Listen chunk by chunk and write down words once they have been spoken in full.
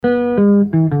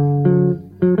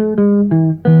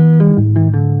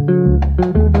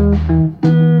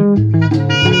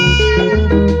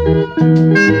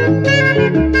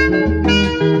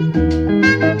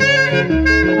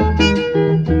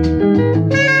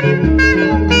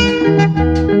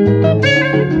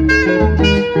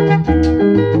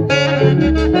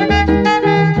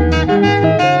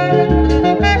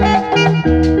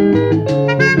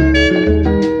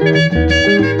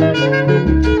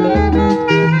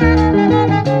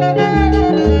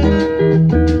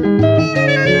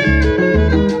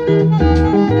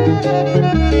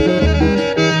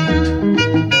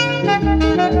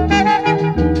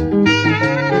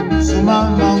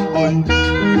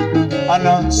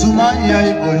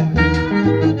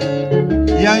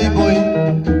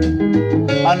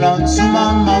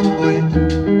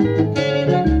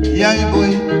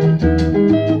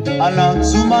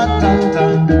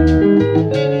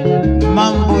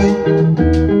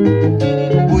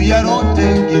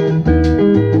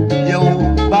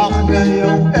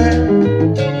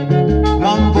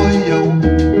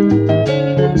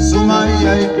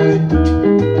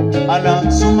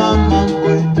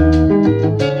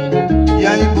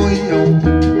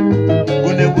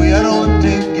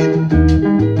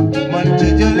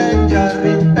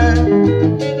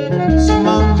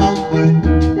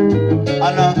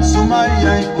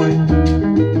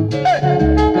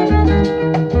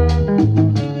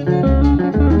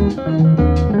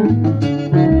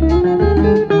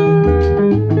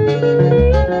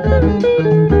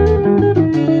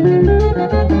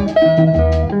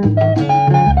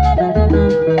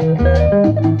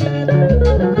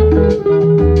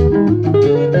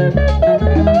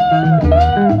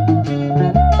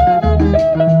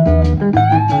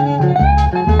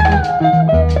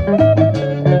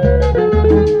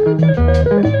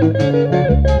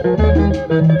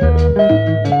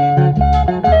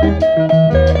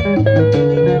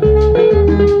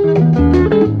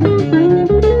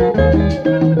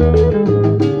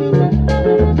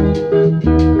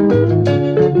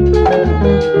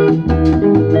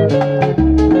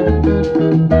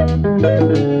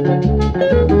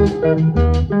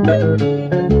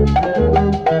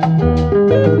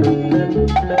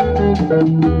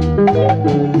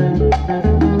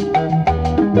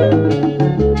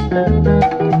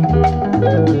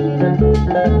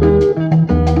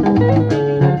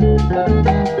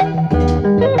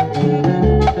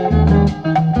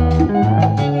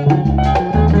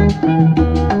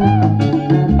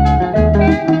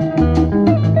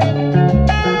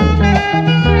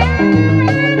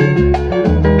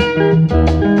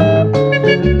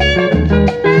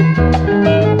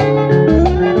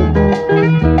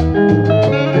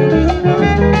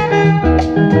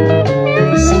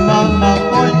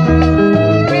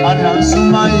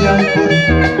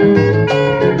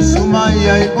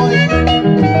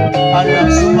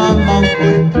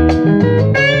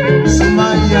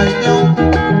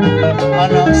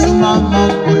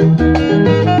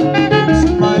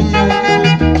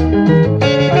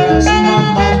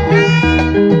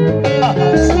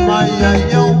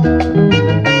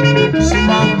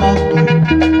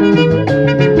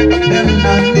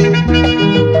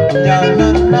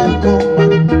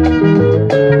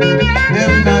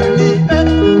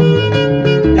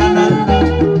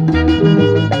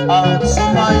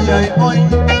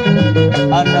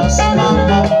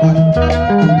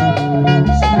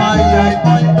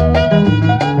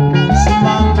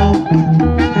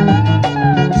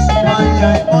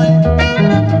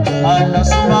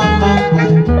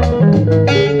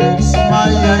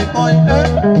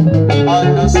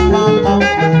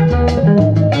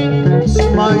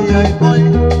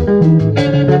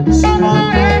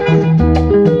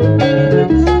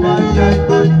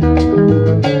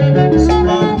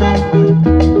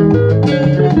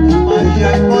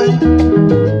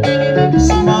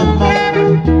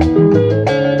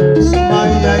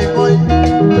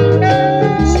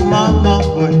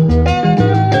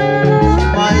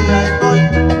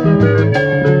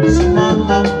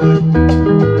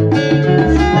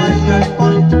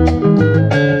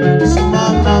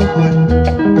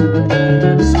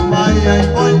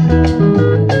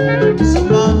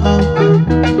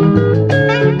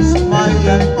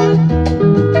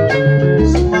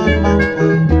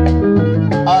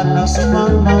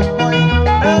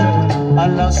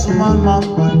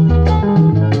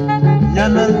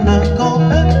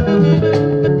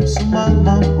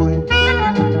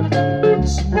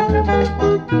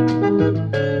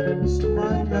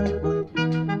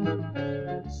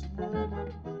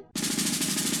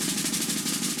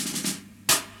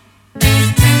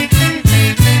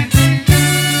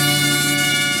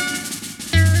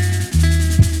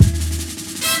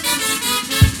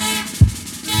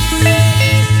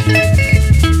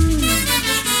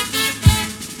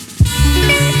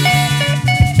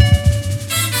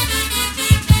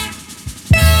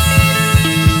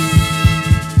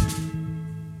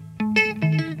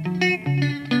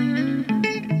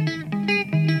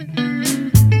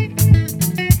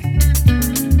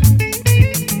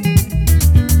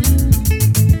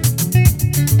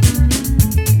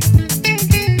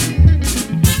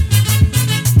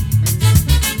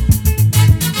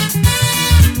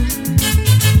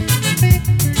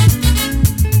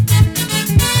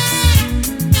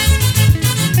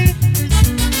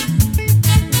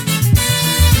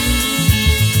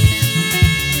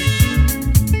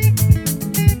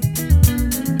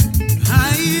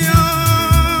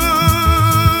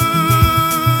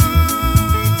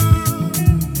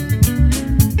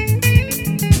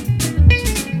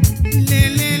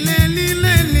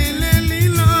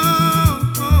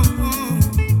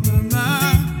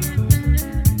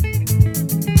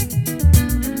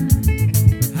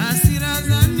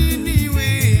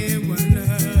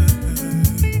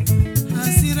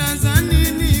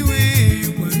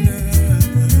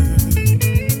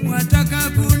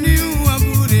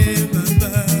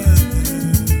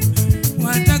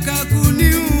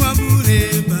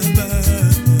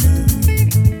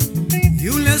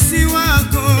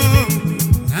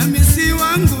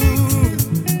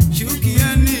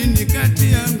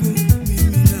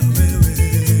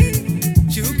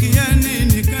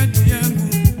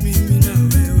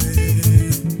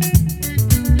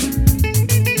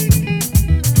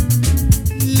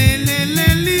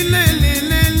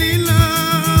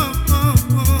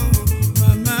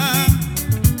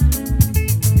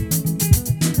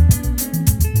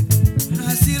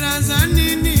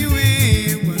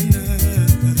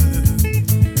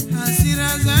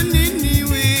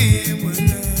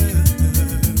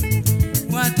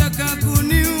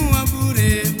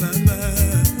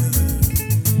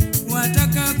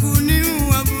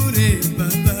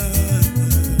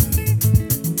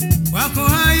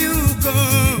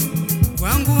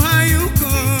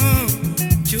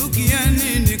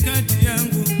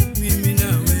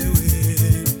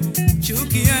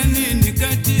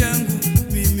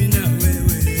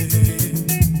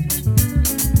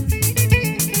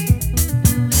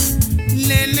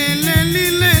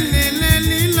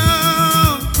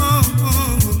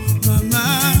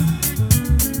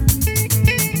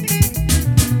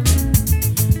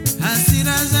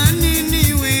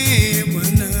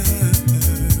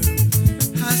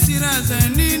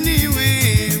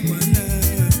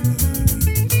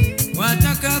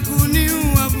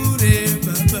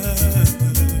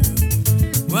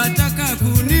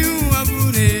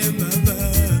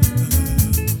Baba.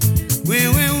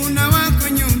 Wewe una wako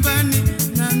nyumbani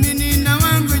na mimi na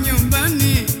wangu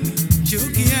nyumbani.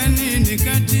 Chukia nini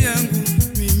kati yangu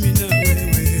mimi na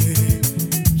wewe?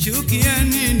 Chukia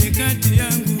nini kati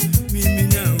yangu mimi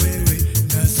na wewe?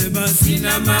 Nasema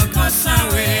sina makosa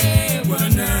we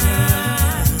Bwana.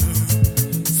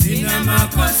 Sina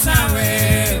makosa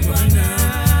we Bwana.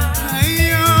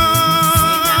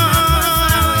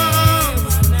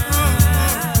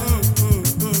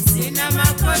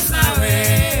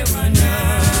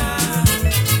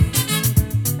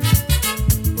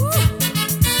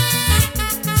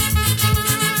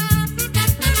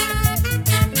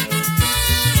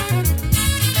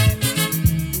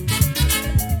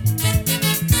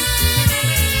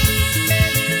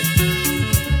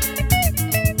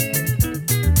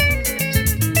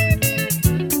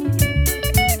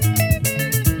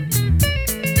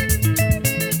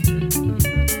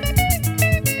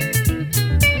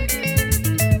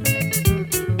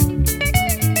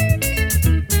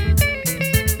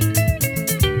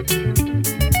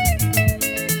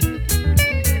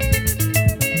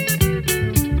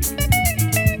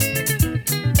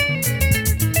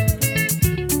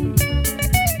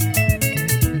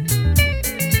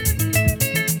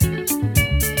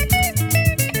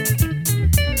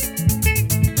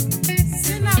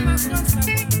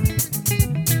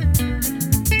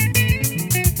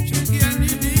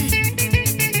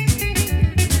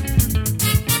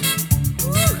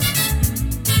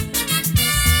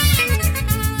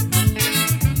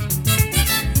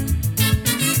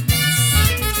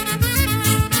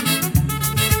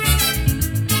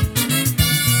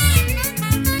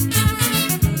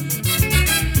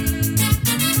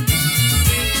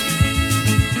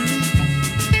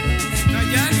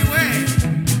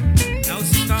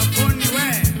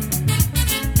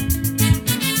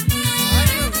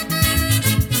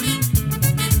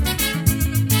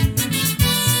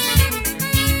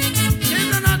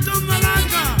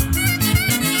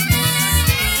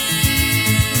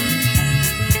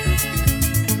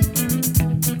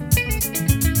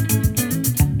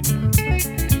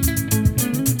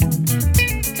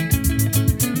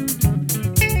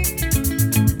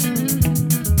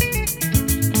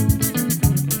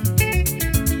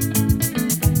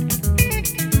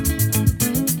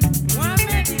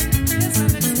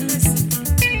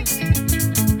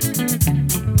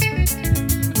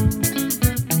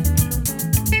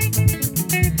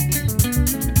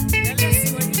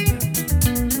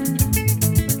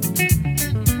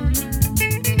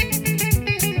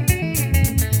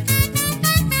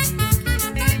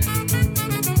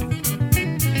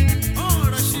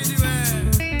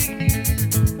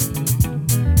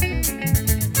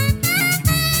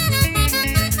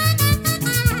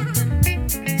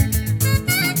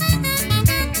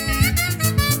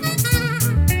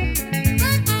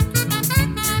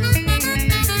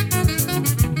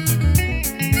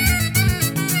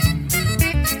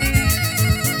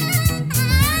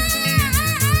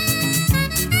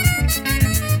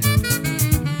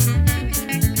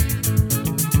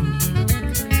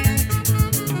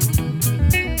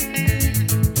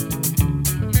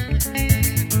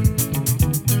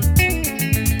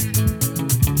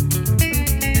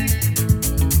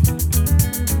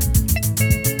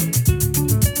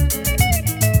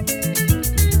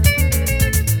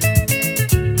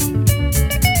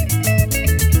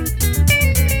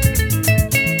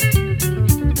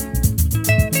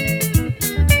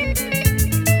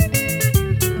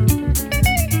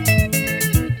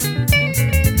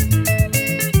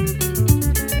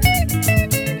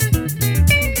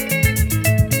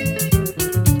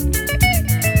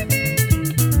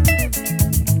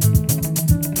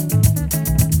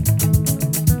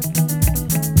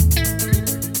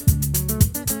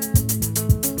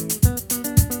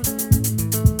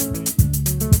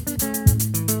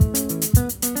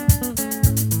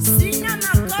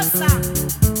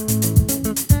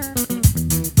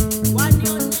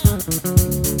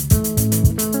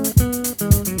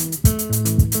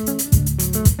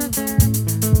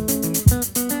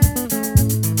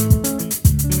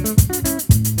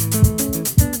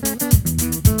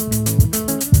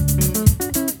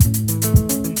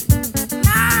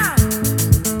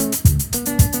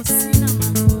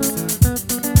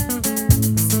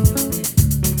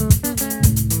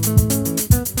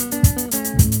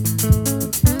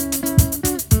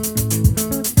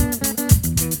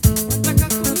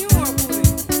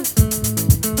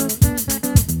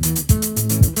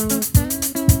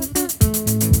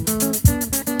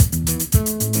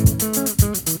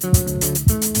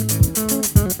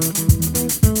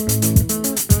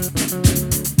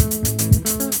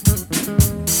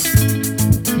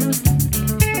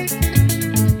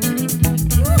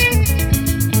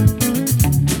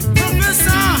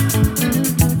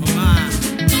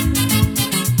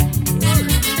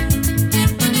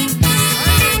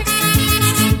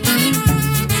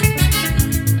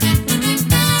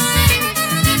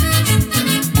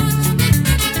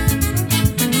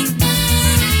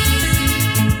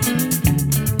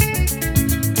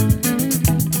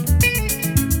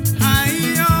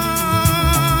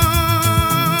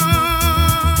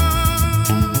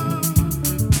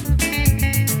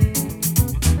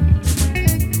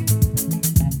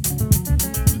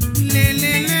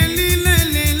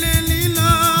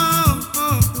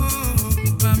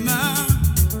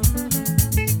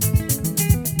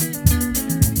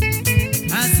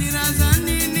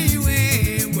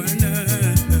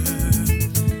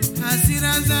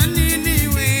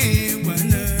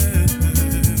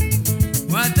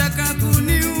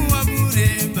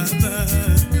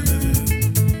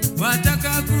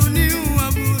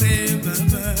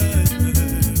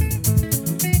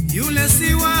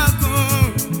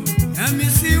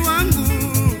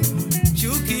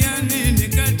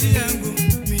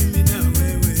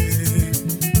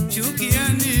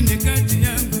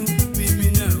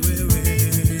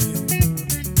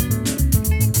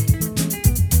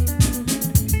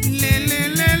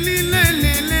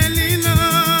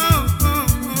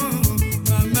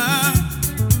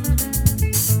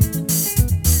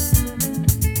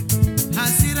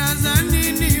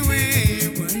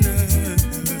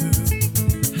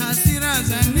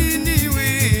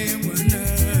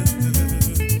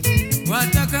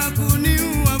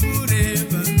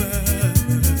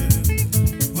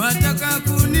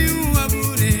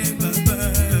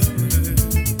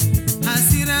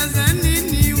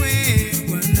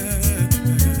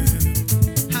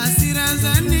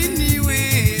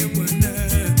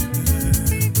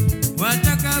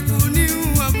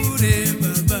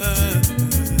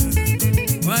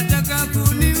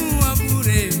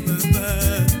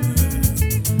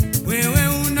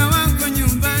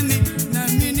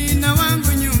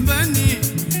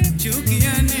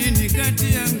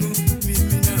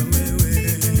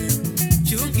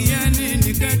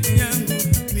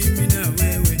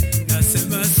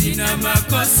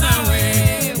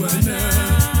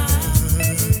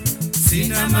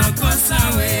 makosa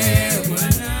we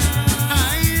Bwana.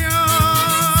 Ayo.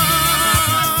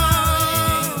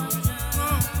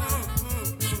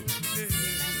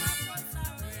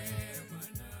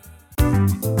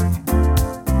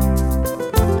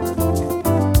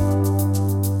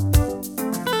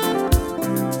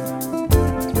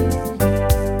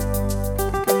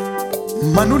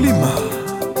 Manulima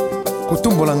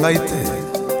kotumbola ngai te.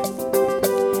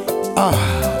 Ah,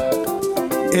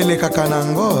 elekaka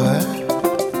nango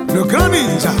le grand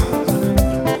ninja.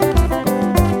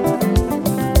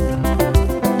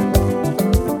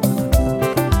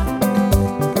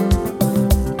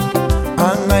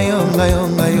 Angayo ngayo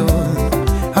ngayo,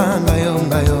 angayo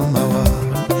ngayo mawa,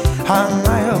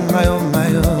 angayo ngayo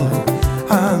ngayo,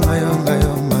 angayo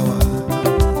ngayo mawa.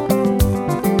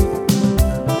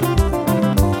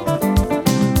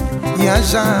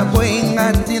 Yaja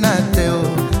boinga tina teo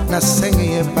na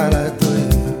sengi e palato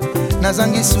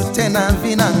nazangi sute na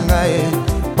vina ngae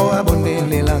o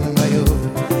abondelela ngayo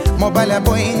mobali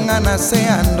boinga na se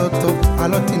ya ndoto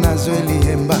aloti na zweli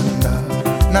embanda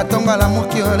natonga la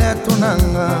muki ole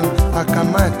tunanga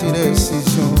akamati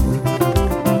decision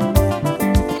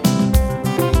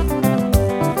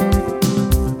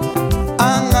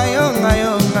angayo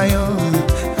ngayo ngayo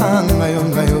angayo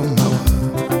ngayo mawa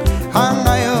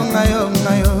angayo ngayo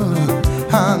ngayo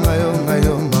angayo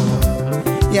ngayo mawa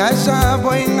yasha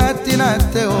boinga tina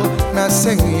teo na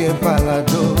sengi e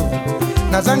palado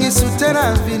nazangi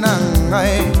sutena vina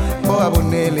ngae po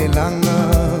abonelelanga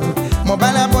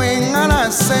mobala boinga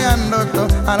na se ya ndoto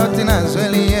aloti na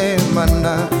zweli e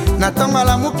manda natonga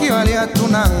la muki wali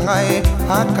atuna ngae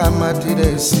akamati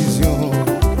decision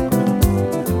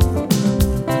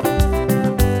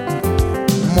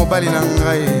mobali na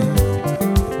ngae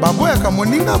baboyaka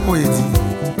moninga poeti.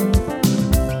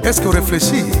 Est-ce que vous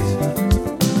réfléchissez?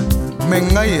 Mais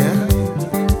ngai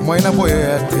moyena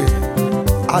boya te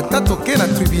ata toke na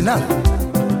tribunal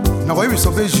na koyebi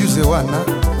sobe juge wana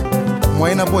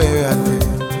moyena boya te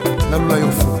nalula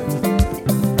yo fo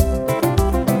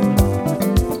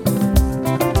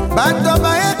bato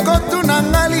bayekotuna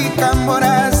nga likambo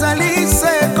nazali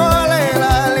se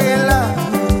kolelalela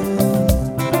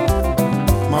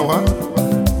mawa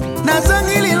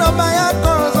nazangi liloba ya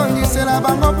kozongisela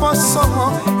bango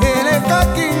posomo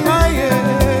elekaki ngai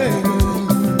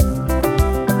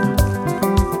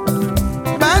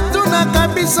batunaka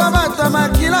biso bato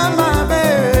makila mabe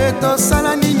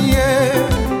tosala nini ye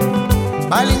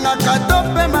balingaka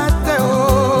tope mateo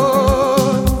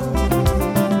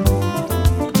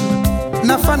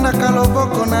nafandaka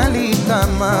loboko na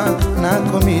litama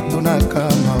nakomitunaka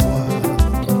mawa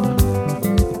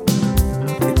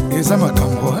eza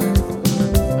makambo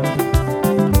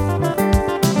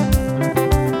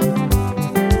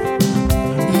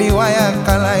liwa ya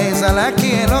kala ezalaki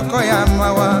eloko ya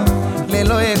mawa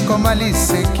lelo ekoma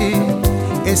liseki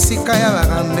esika ya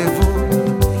barandevous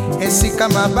esika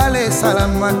mabale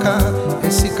esalamaka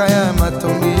esika ya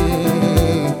matongi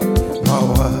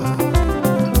mawa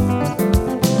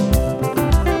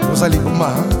ozali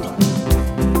boma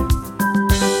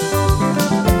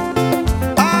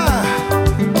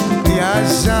ya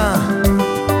Jean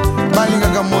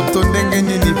balingaka moto ndenge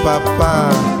nini papa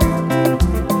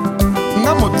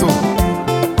nga moto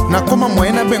nakoma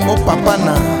moyena bengo papa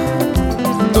na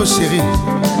to chéri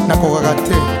nakokaka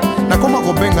te nakoma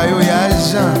kobenga yo ya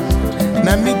Jean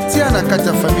na mitia na kati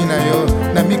ya famille na yo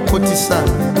na mikotisa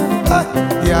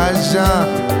ya Jean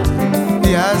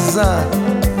yaza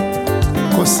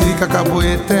kosilikaka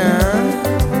boye te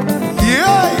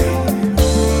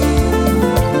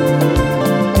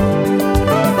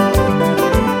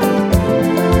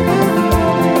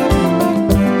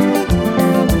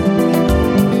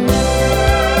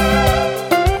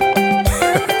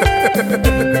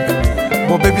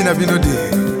bobebi na bino de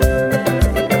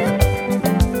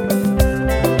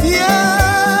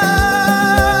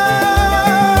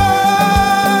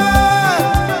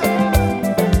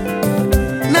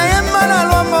nayemba na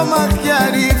lombo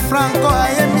makiari Franco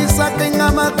ayembisaka nga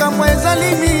makambo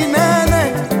ezali minene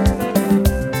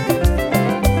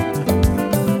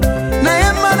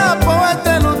nayemba na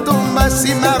poete lutumba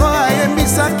simaro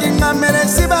ayembisaki nga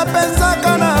melesi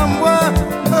bapesaka na mbwa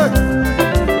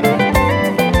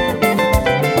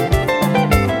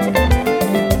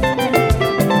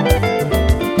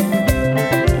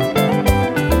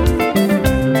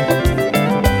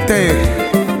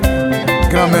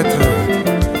grand maître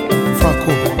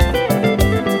Franco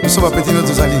biso bapeti no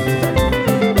tozali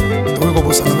tokoki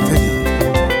kobosana te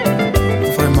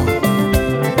vraiment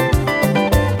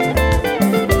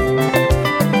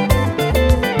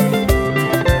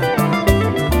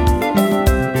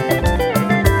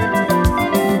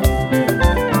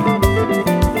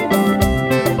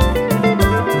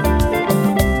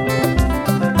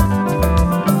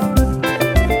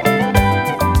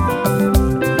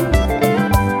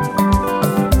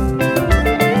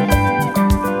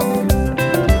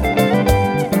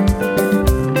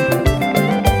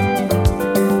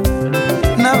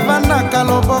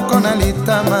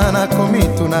matama nakomi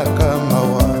tunaka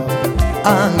mawa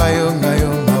angayo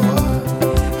ngayo mawa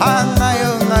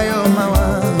angayo ngayo mawa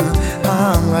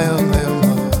angayo ngayo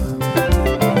mawa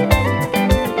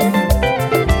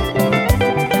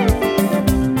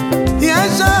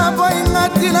yasha boy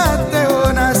ngatina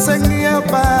teo na sengia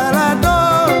parado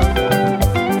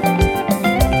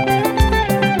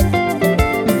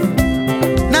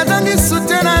nazangi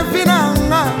sutena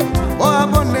vinanga o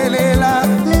abonelela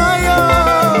ngayo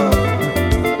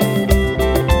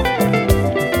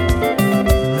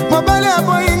mobali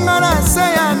aboyinga na se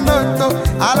ya ndoto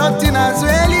aloti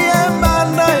nazweli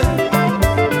embanda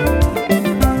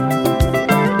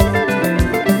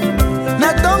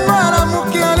na tongo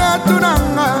alamuki ale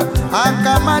atunanga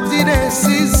akamati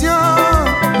desizio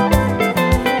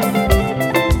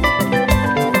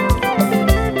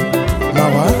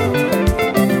mawa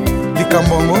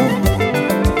likambongo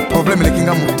problème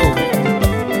lekinga moto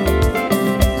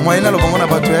moyena lobongo na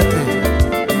bato ya te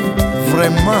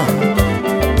vraiment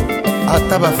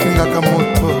ata bafingaka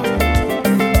moto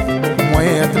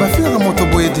moyen ate bafingaka moto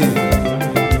boye di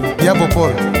ya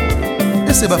bopol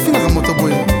ese bafingaka moto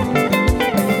boye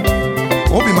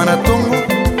obima na tongo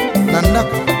na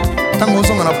ndako ntango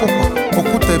ozonga na pokwa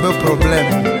okuta ebe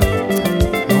problème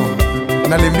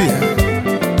nalembi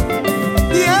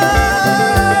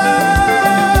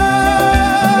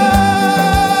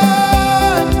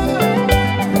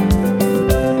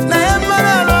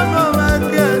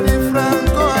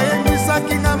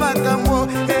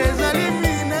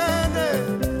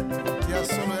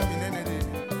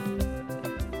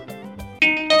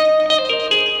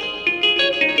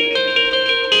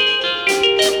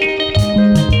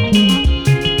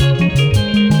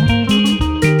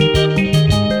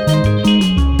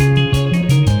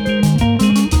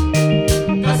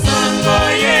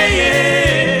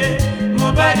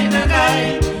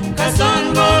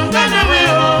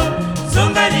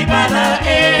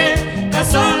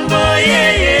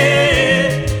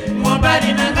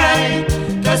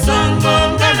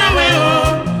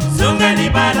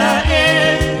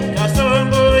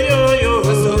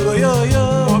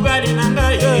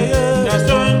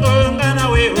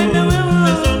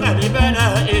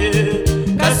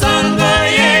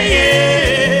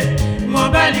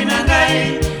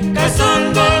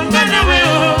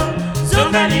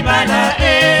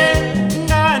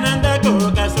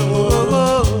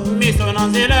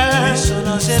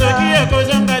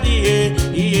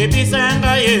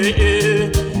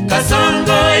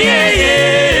Kasongo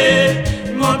yeye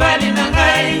mobali na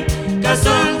ngai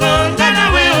kasongo ngana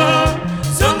weo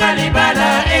songa libala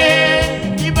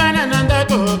ibana na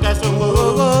ndako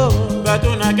kasongo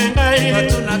batuna kengai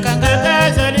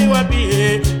tata zali wapi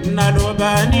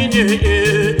naloba nini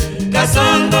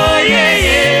kasongo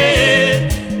yeye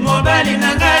mobali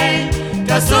na ngai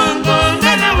kasongo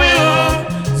ngana weo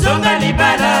songa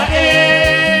libala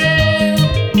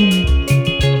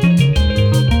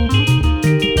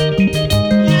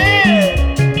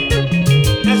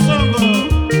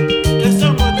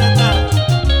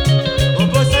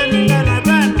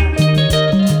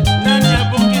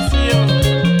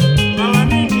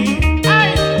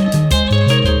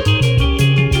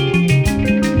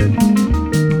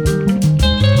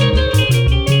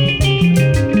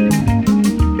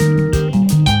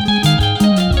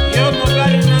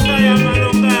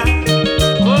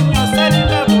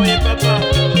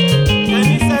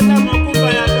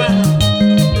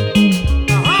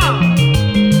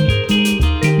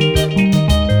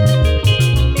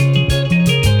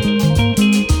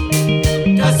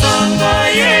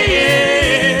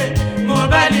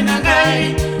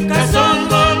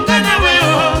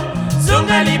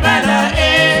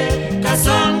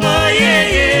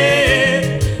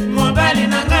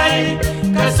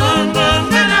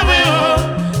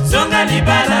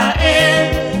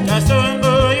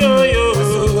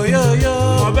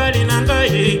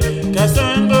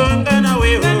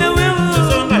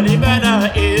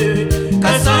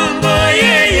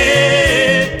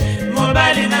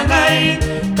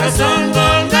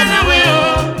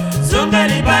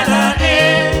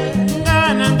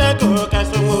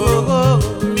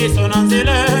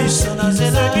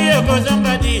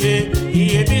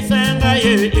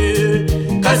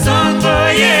Kasongo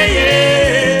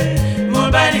yeye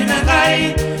mobali na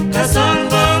ngai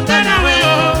kasongo ngana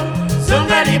weo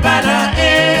songa libala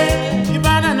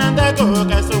ibana na ndako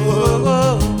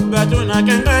kasongo batuna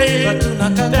kengai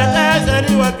tata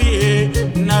zali wapi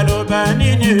naloba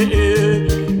nini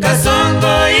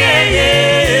kasongo yeye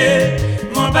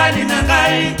mobali na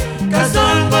ngai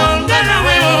kasongo ngana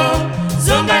weo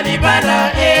songa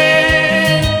libala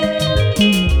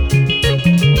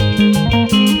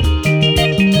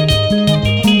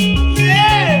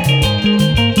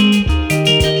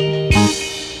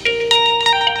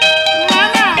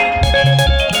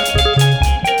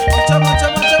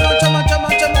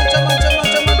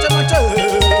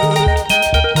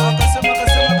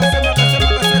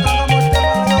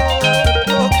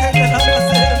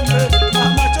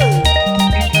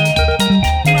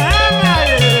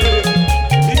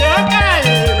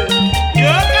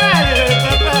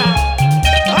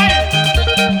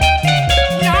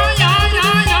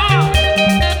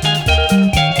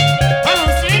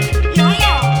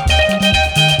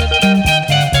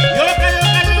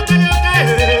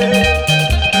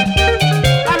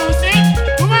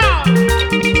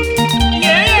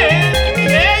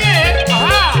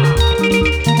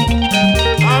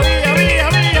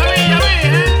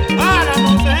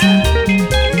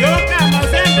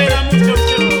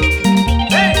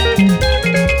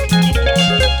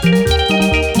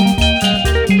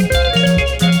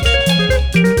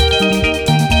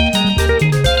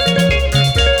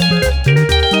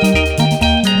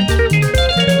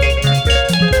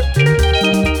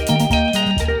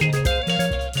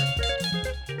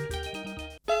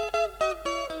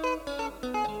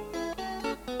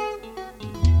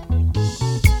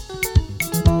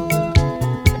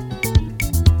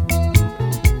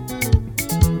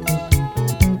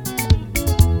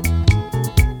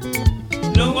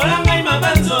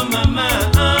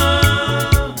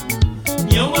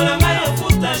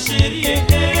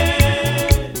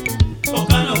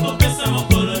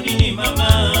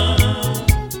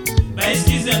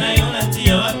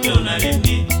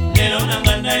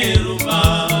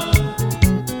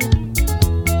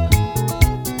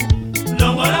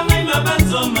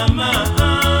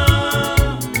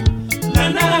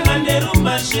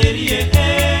sherie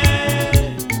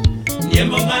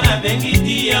Nyembonga na bengi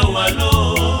dia walo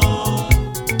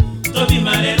Tobi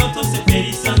malelo to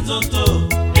sepelisa nzoto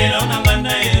Lelo na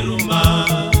nganda erumba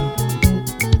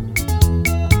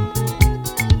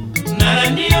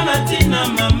Narandio na tina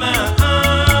mama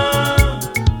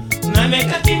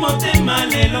Namekaki motema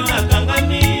lelo na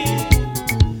kangami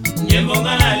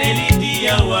Nyembonga na leli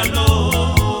dia walo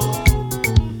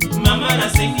Mama na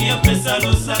sengi ya pesa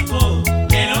losako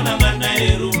Lelo na nganda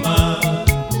erumba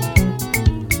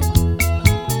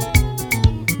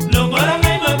Longola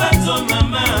ngai mabanzo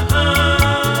mama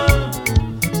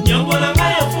Nyongola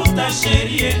ngai afuta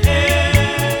sherie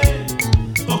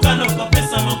Kokano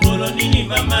kopesa mokolo nini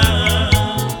mama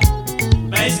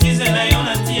Ba eskize na yo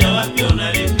na tia wapi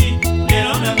onalembi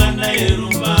Lelo na nganda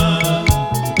erumba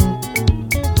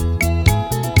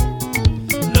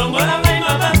Longola ngai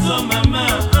mabanzo mama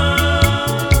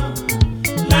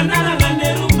Landa na nganda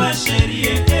erumba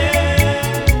sherie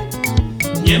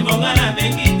Nyembonga na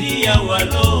bengi dia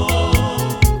walo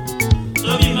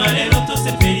Tobi malelo to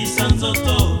sepelisa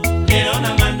nzoto Lelo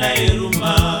na nganda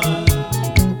erumba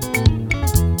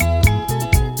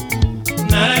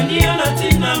Narandio na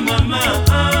tina mama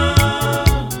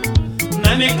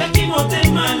Namekaki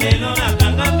motema lelo na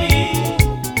kangami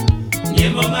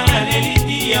Nyembonga na leli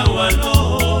dia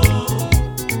walo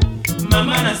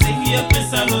Mama na sengi ya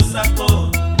pesa losako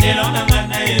Lelo na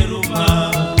nganda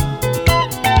erumba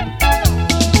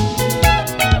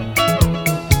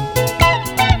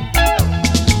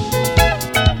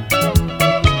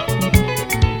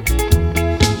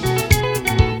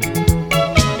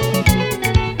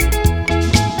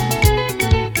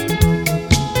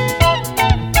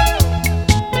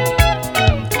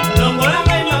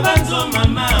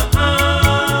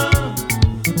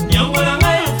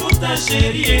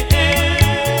sherie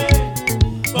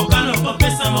Okano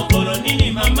kopesa mokolo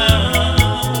nini mama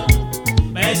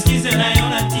Ba eskize na yo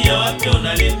na tia wapi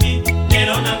onalembi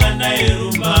Lelo na nganda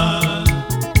erumba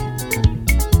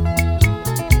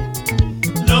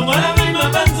Longola ngai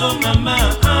mabanzo mama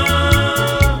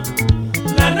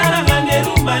Landa na nganda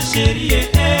erumba sherie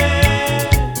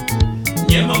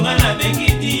Nyembonga na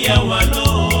bengi dia walo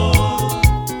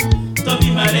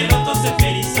Tobi malelo to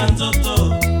sepelisa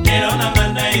nzoto Lelo na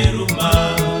nganda erumba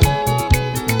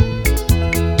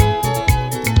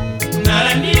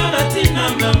Narandio na tina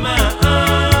mama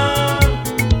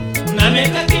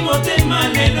Namekaki motema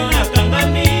lelo na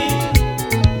kangami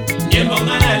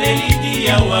Nyembonga na leli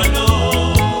dia walo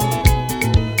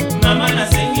Mama na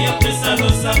sengi ya pesa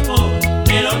losako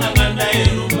Lelo na nganda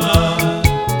erumba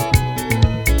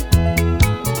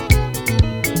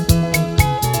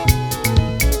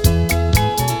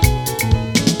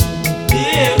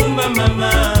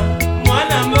Mama,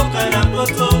 mwana mboka na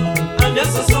poto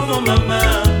Ambiasa somo mama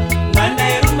Nganda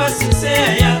erumba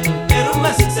sikseya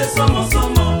Erumba sikse somo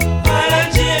somo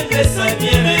Araje pesa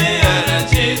biere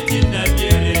Araje tinda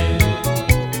biere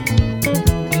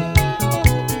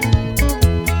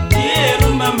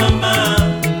Erumba mama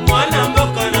Mwana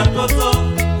mboka na poto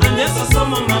Ambiasa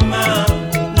somo mama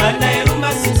Nganda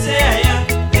erumba sikseya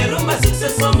Erumba sikse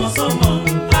somo somo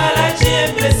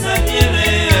Araje pesa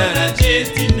biere Araje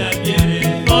tinda biere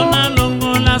Ona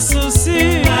longola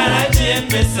susi Araje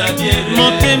pesa biere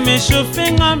Mote me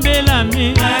chauffe nga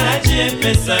belami Araje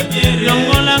pesa biere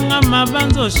Longola nga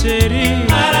mabanzo sheri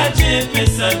Araje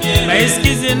pesa biere Ba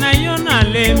eskize na yo na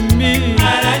lembi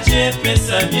Araje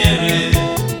pesa biere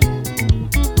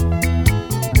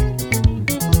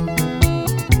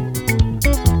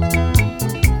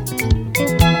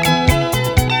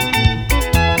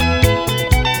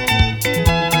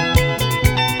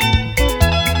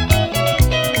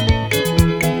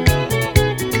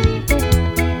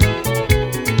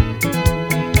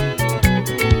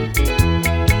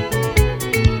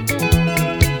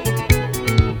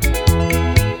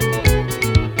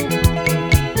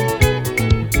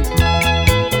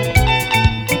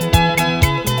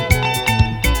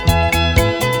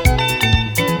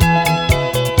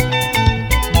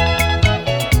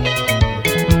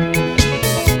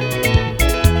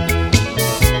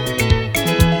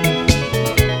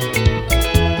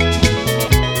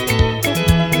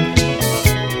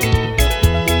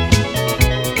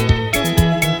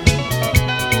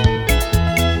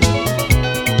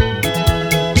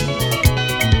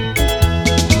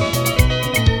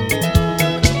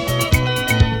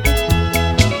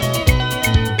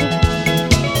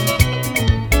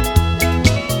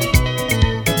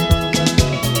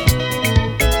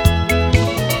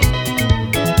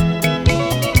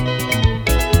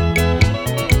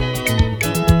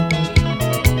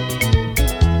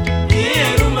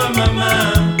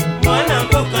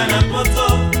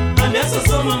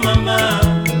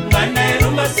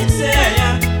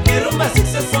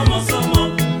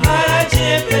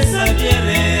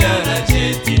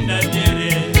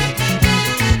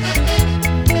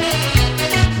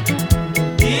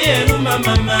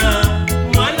mama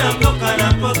mwana mboka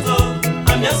na poto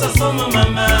ambiance somo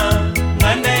mama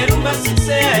nganda erumba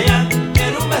succès aya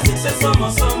erumba succès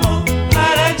somo somo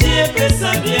araji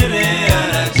epesa biere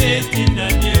araji etinda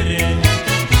biere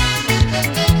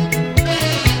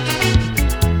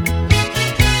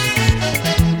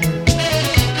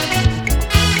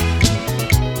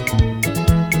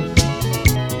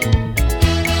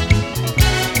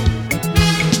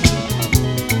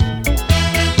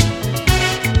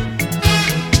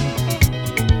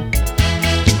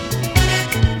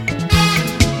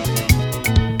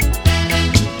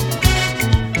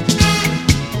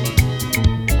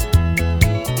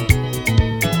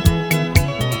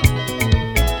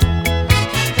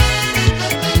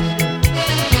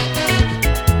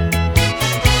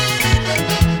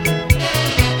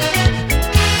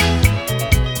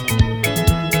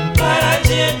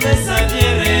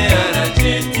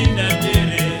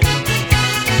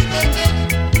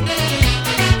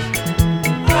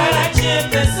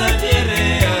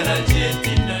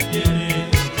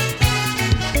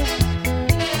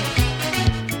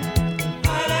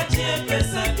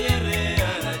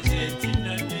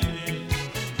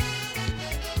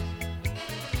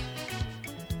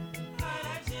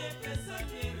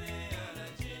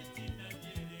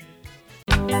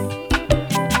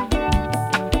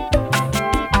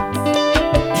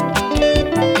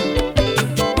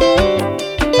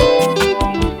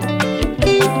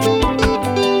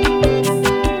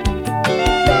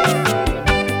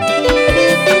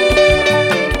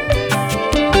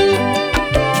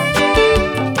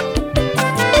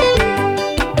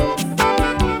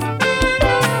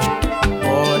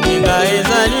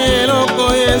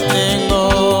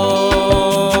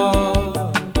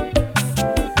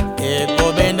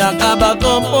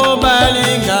bato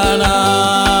balingana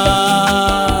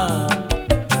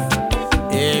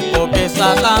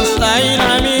ekopesaka nsai na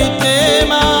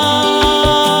mitema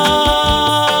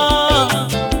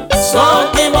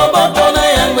soki moboko na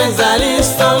yango ezali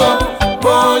solo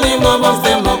bolingo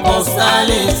bose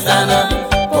mokosalisana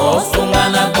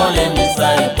kosungana kolembisa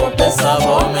ekopesa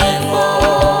bomengo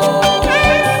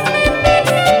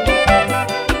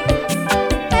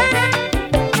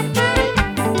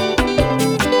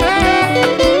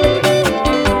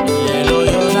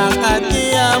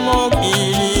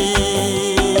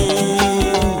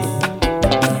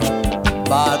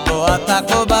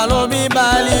atako balobi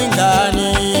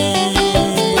balingani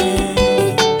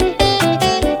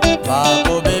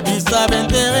bakobebisa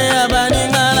bentere ya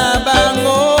baninga na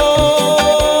bango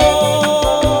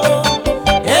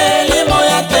elimo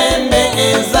ya tembe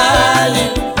ezali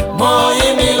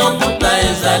moyimi lokuta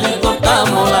ezali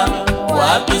kokamola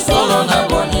wapi solo na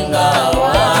boninga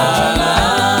wana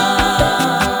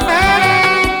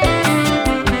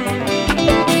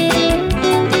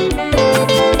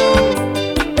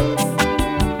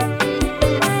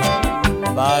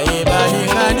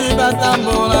balingani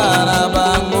batambola na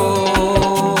bango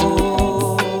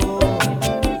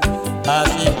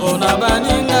kasi mpona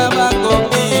baninga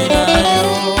bakopi na yo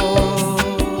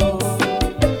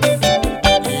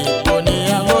liponi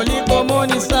yango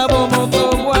likomonisa bomoko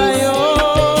bwa yo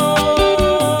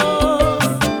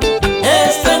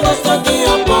esengo soki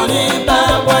oponi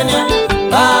babwania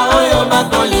baoyo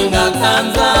bakolingaka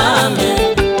nzambe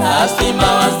kasi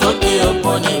mawa soki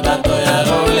oponi bato ya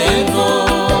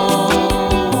lolengo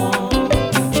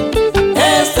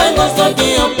soki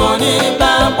oponi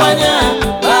babwania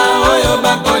baoyo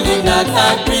bakolingaka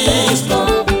Kristo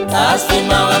kasi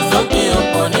mawa soki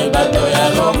oponi bato ya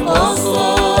lokoso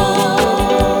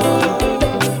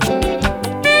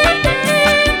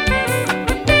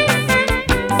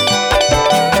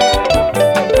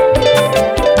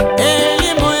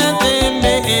elimo ya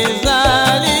tembe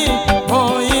ezali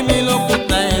moyimi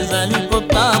lokuta ezali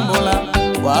kotambola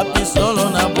wapi solo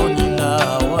na boninga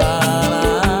wana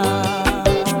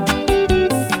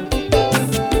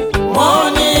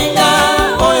moninga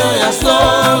oyo ya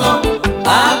solo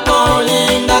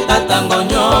akolinga katango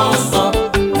nyonso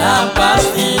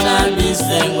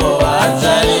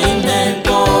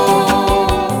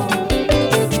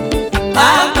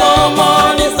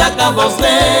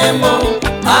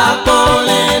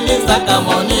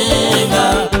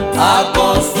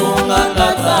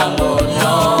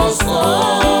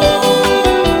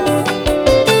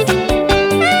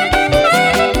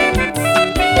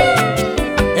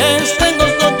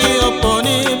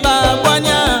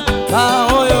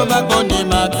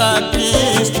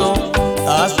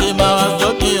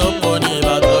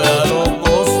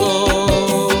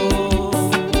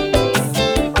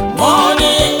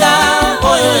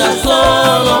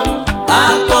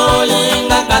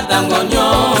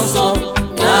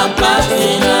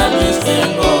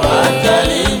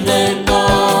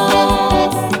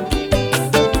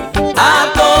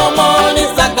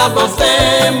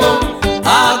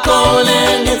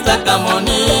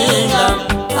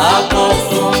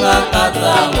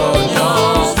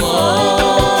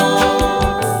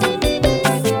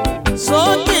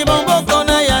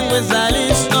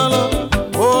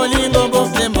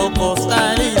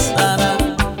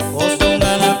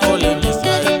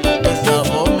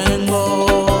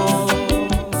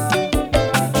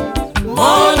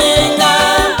moninga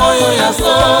oyo ya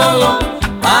solo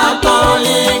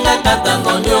akolinga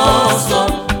katango nyonso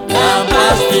na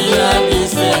pasi ya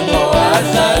bisengo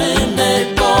azali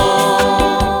ndeko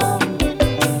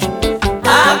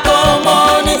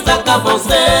akomonisaka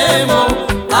bosemo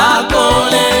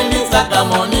akolendisaka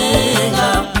moninga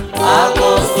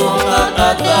akosunga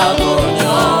katango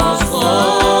nyonso.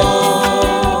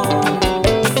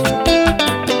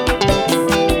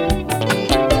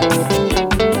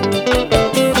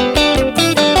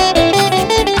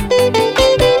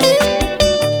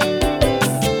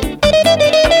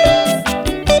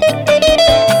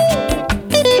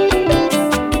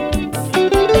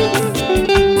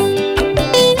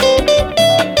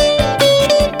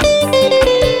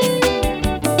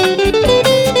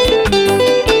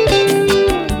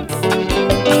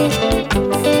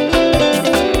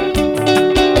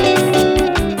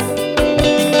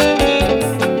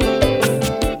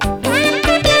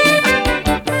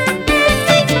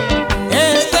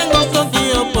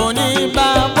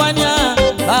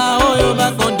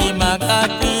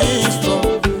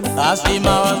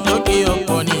 Asima wasoki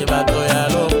oponi bato ya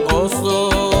lokoso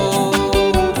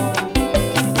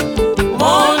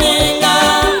moninga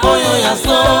oyo ya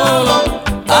solo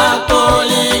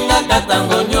akolinga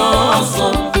katango nyonso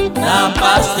na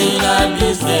mpasi na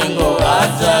bisengo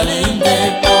azali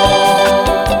ndeko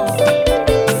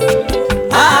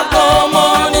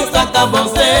akomonisaka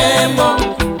bosembo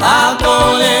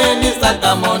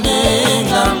akolendisaka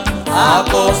moninga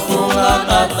akosunga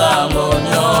katango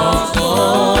nyonso.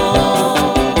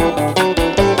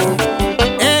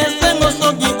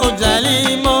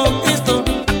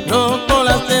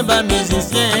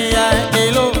 Musicien ya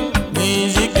elo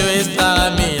musique estara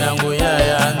milango ya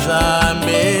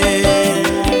nzambe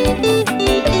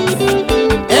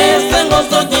esengo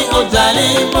soki ozali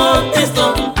mokristo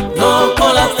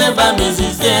lokola semba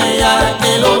musicien ya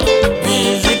elo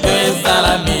musique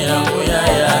estara milango ya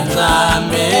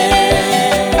nzambe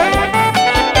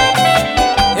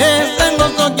esengo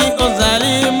soki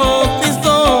ozali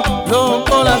mokristo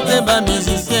lokola semba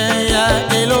musicien ya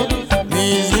elo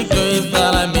musique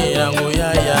estara milango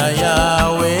ya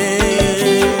Yahweh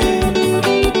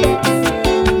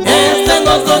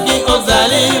esengo soki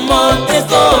ozali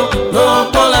mokristo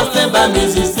lokola semba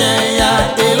musicien ya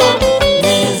elo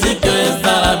musique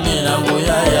estara milango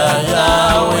ya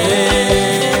Yahweh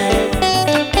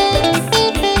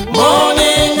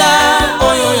moninga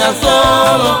oyo ya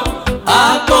solo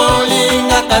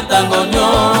akolinga katango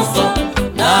nyonso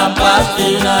na mpasi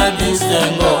na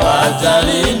bisengo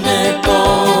azali ndeko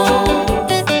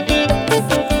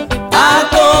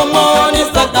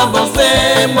akomonisaka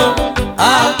bosemo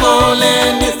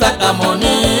akolendisaka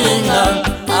moninga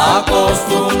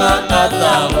akosunga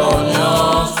katango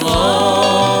nyonso.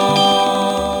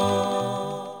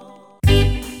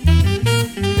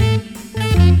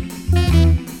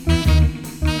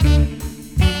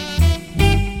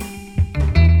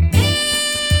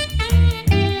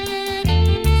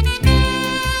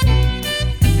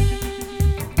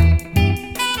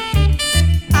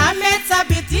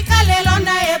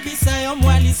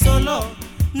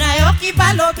 Nayoki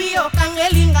balobi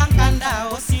okangelinga nkanda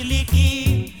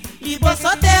osiliki liboso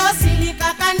te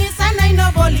osilika kanisa na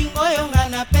ino bolingo yonga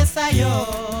na pesa yo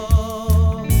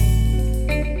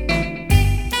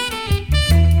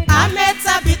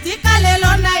ametsa bitika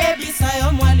lelo na yebisa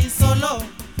yo mwali solo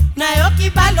nayoki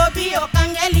balobi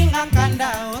okangelinga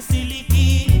nkanda osiliki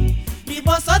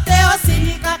liboso te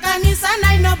osilika kanisa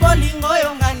na ino bolingo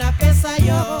yonga na pesa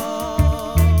yo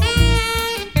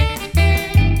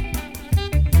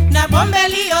na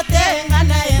bombeli yote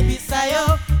ngana yebisa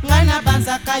yo ngana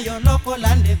banzaka yo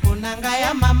lokola ndeko nanga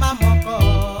ya mama moko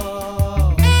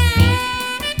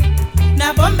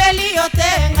na bombeli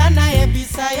yote ngana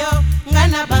yebisa yo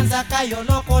ngana banzaka yo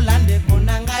lokola ndeko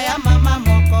nanga ya mama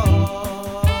moko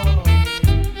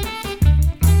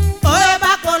oye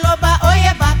bakoloba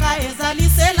oye baka ezali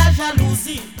se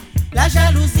la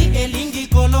jalousie elingi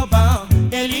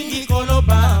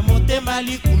koloba motema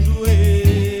likundue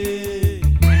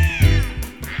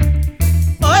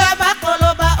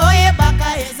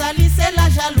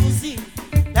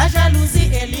la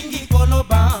jalousie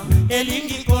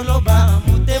elingi koloba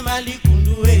motema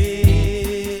likundue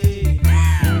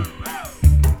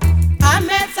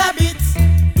ametsabit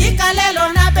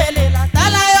kikalelo na belela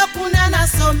tala yo kuna na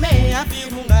some ya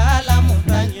virunga la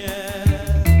montagne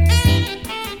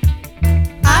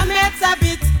ametsabit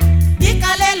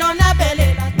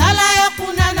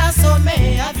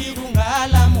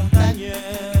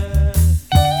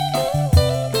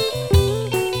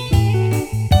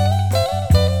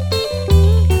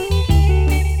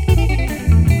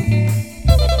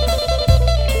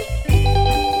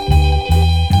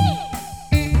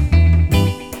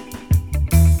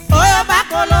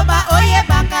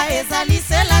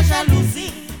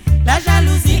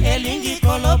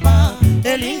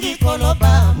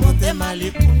na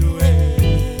likundu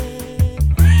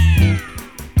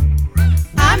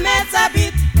Ahmed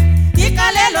Sabit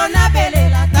tikalelo na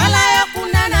belela tala yo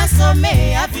kuna na some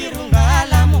ya virunga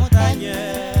la montagne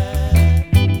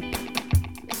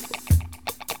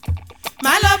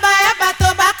maloba ya bato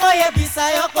bako yebisa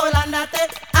yo kolanda te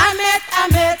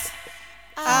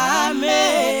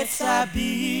Ahmed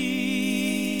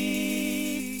Sabit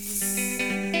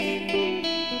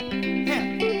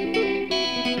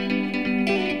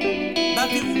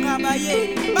Bavirunga baye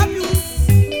babius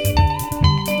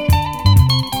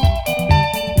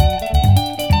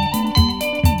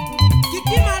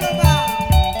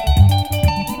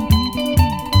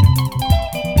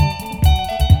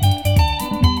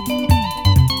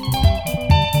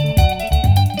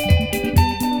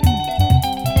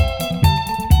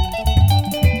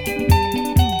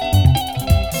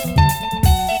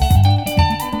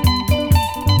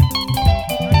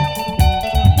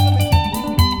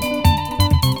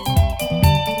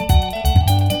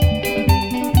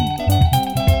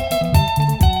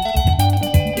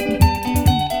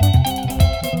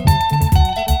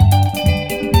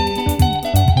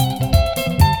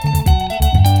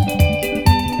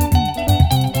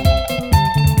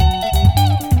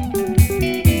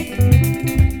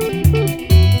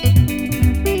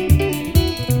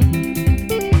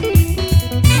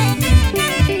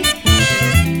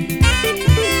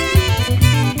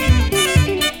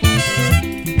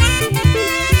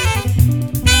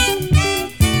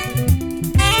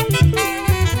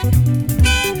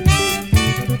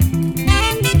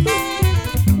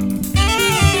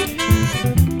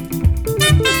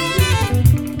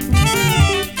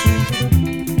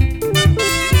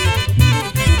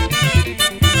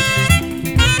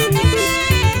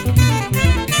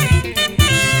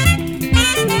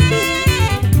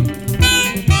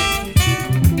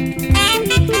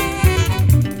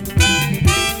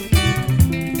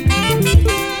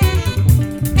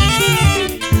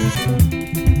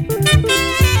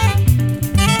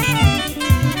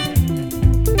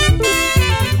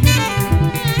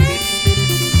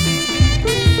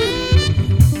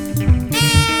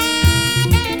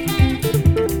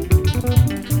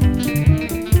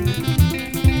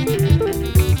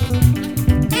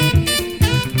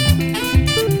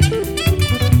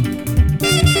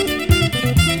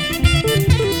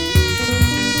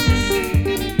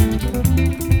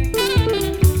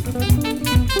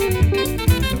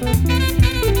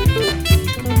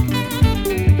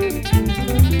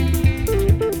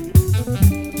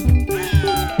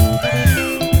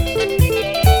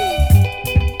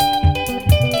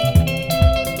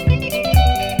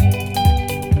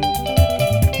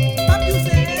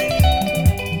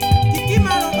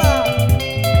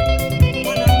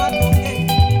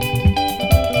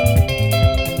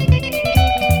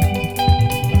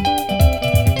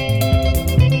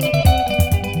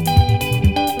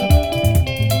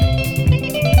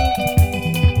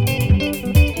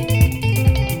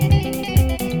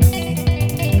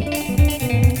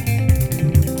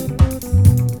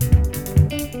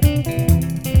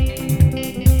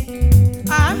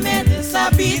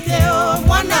Sabiteo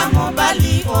mwana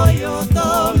mobali oyo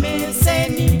to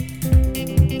meseni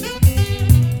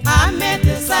Ahmed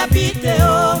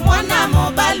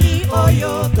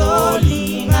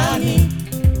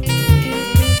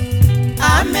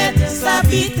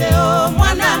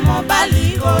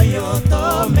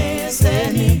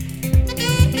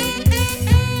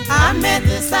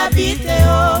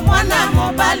mwana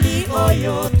mobali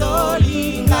oyo to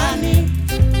lingani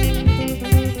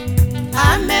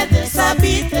Ahmed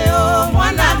Sabiteo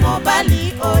mwana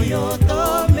mobali oyo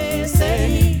to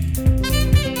meseni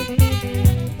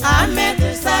Ahmed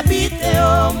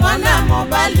Sabiteo mwana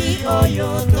mobali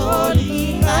oyo to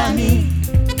lingani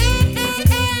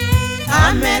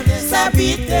Ahmed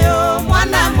Sabiteo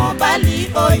mwana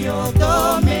mobali oyo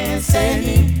to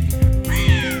meseni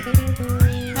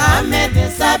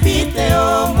Ahmed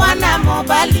Sabiteo mwana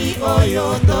mobali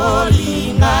oyo to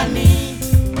lingani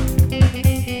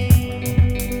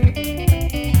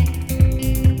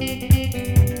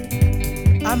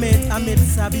Ahmed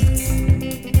Sabit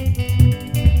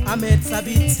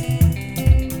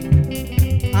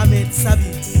Ahmed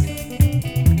Sabit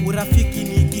urafiki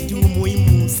ni kitu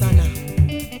muhimu sana.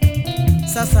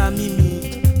 Sasa mimi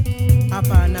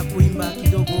hapa na kuimba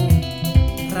kidogo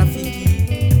rafiki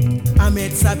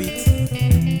Ahmed Sabit.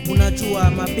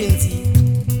 Unajua mapenzi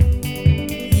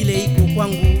ile iko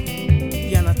kwangu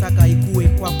pia nataka ikue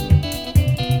kwako.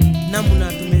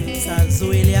 Namna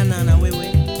tumezoeleana na wewe.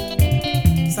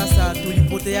 Sasa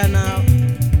tulipoteana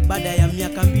baada ya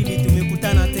miaka 2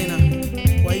 tumekutana tena.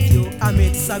 Kwa hivyo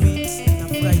Ahmed Sabit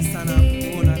nafurahi sana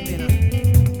kuona tena.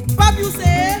 Babu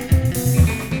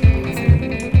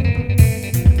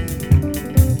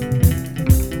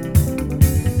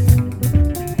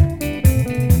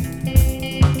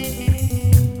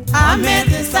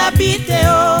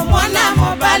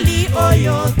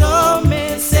oyo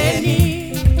tomeseni.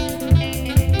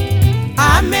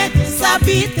 Ahmed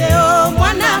Sabite o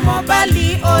mwana mobali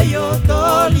oyo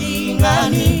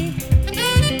tolingani.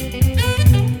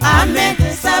 Ahmed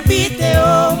Sabite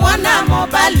o mwana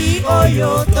mobali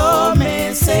oyo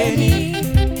tomeseni.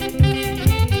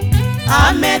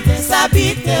 Ahmed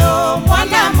Sabite o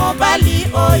mwana mobali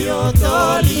oyo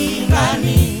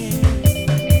tolingani.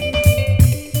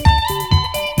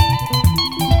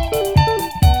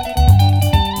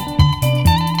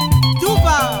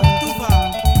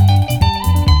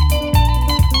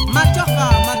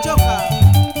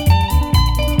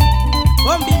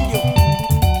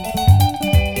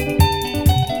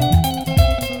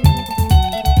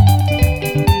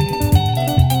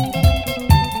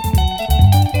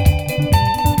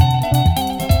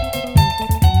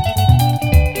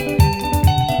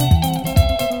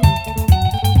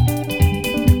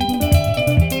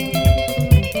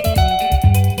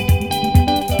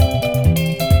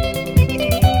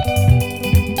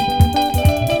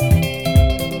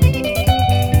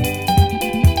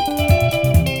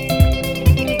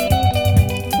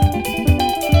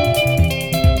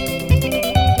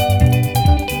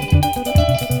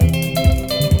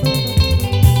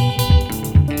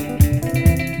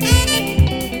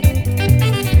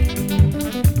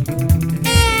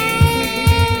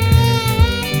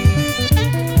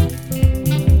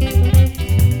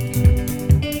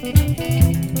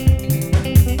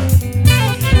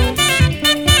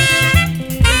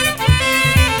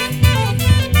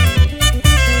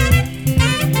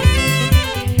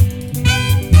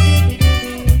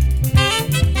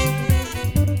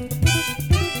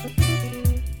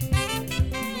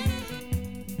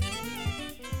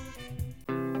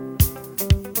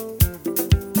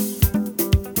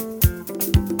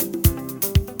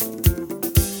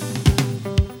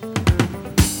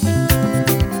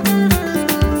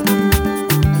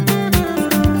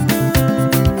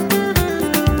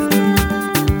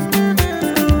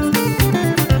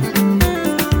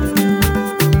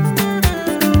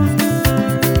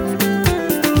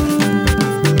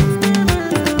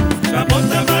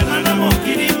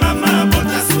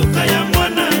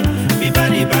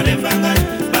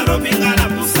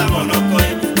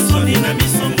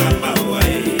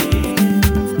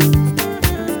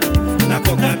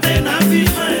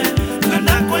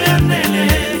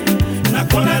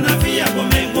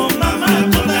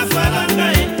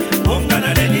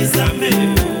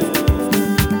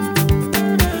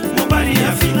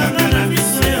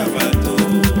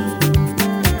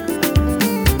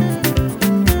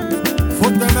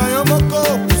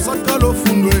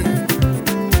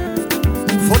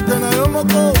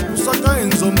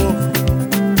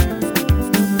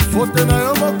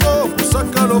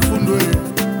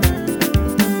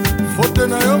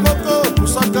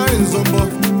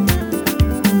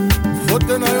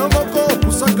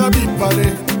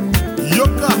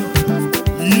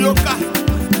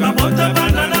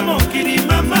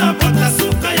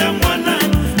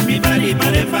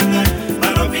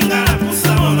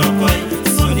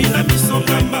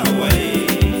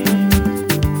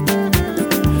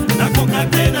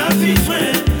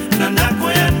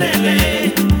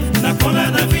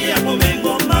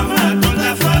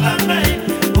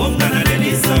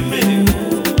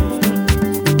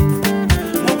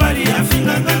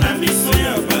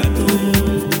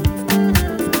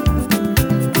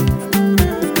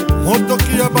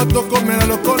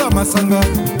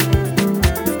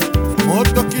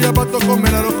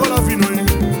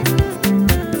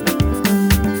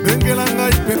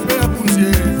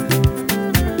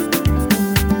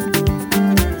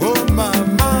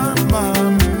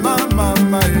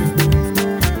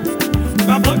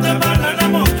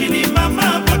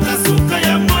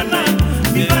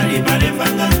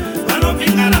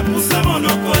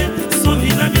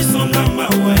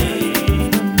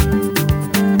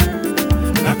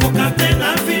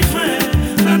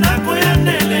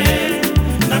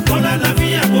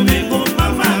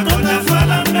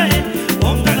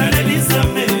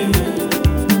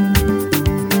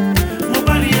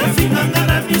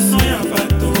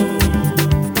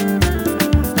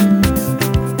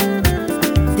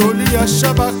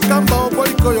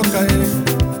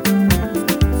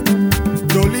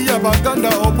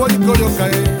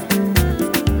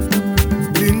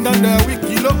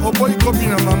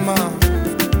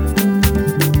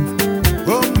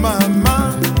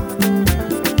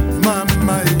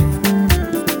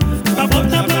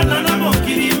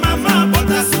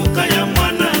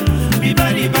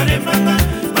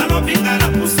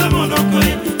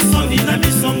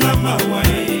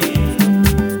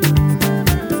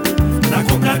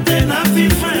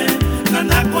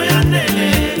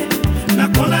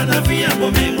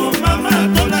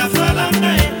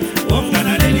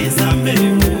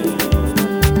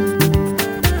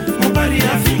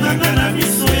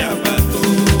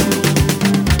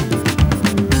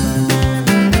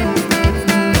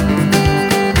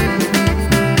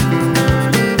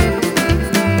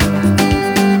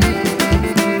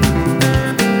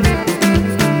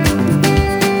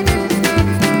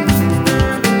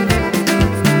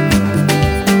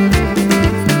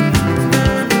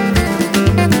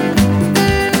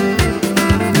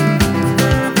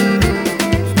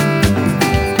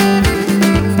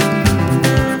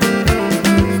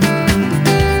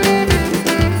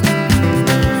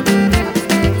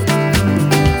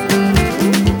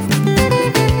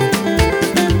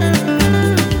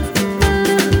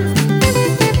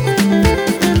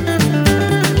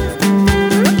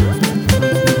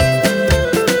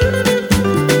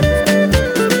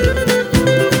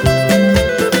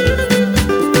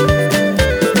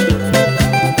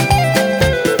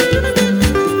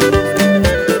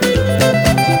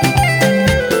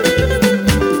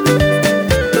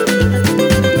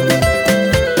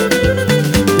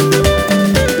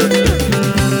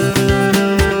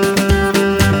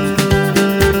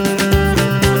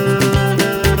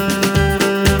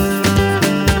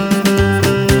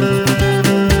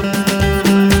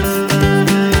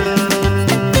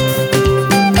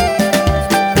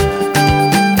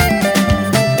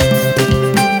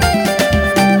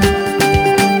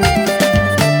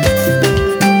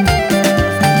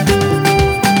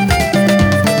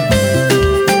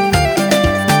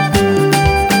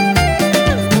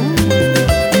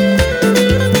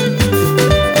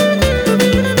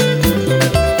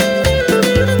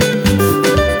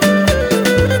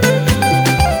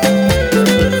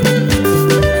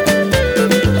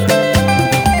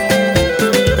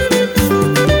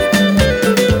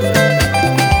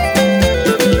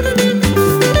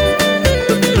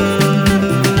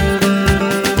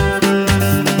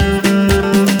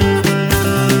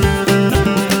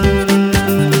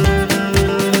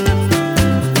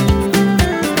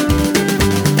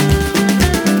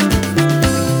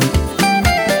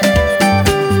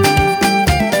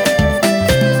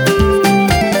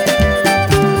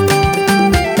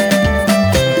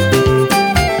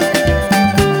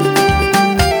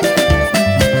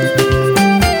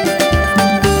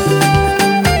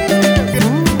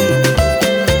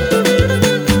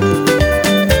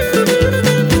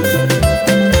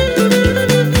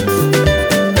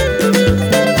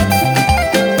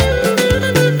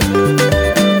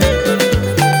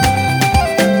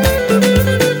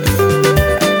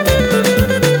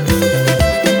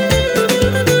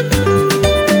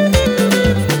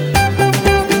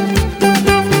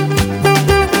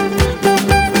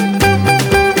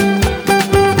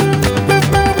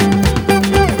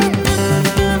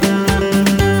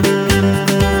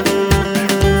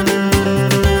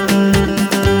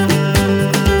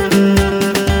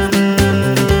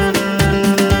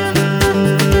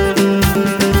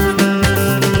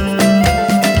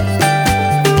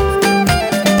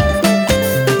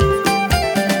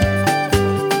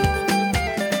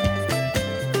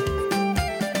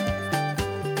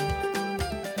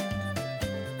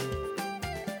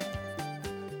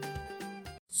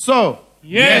 So,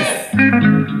 Yes.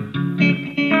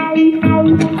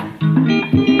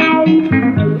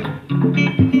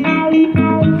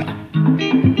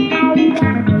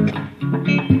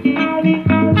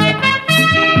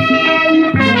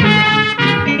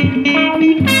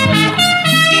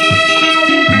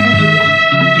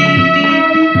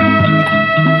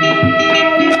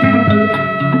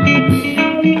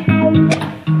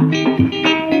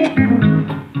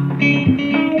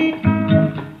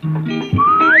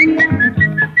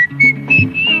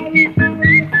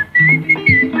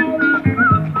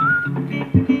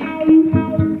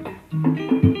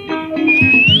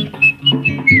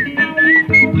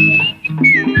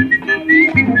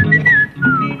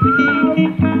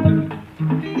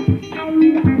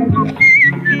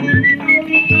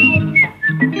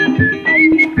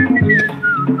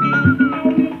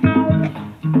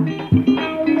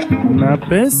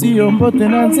 napesi yo mbote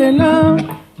na nzela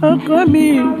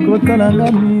okomi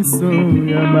kotalanga miso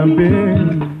ya mabe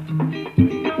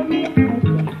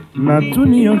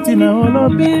natuni yo ntina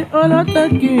olobi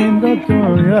olotaki ndoto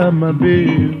ya mabe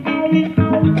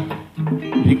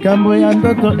likambo ya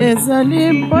ndoto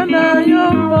ezali mpona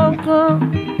yo moko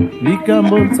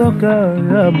likambo nzoka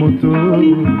ya moto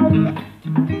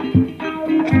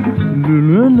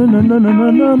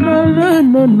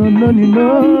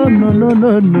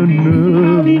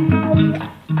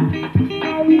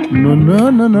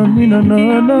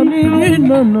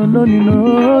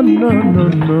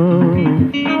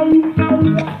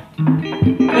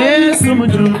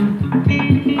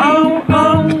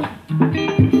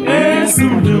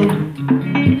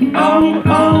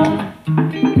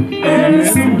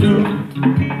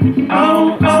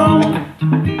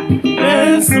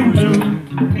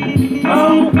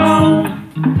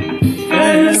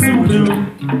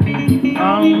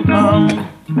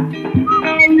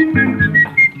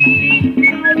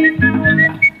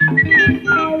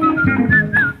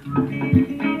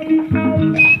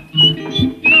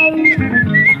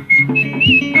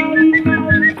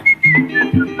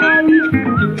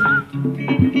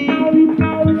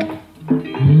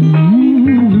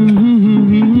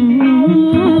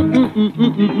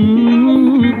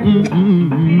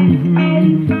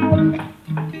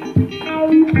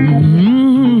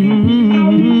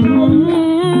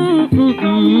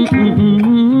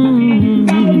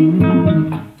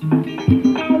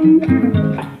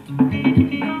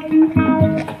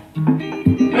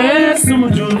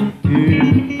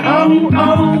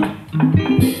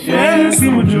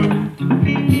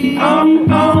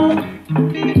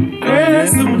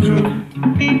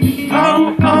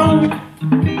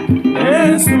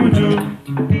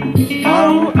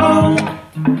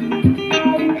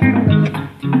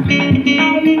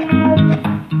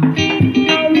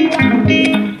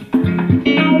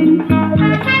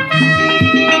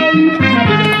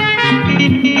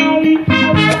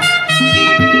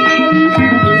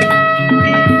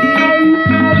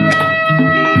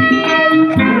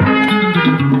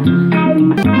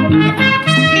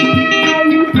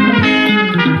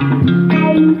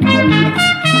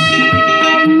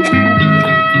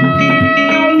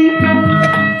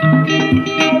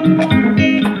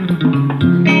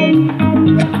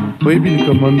oyebi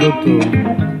likambo ndoto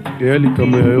eya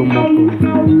likambo ya yo moko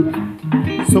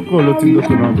soko oloti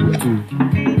ndoto na butu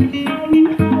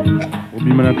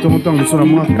obima na ntongo ntango mosu na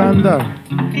mwa kanda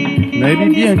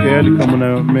nayebi bien ke eya likambo na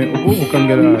yo mais okoki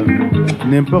kokangela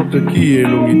n'importe qui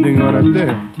elongi ndenge wana te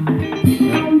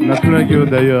natunaki yo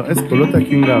d'ailleurs est ce que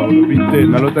olotaki nga olobi te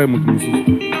nalotaki moto mosusu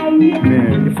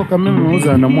mais il faut quand même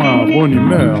ozala na mwa bonne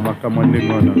humeur makambo ya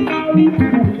ndenge wana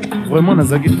vraiment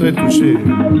nazalaki très touché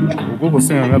okoki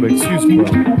kosenga nga baexcuse quoi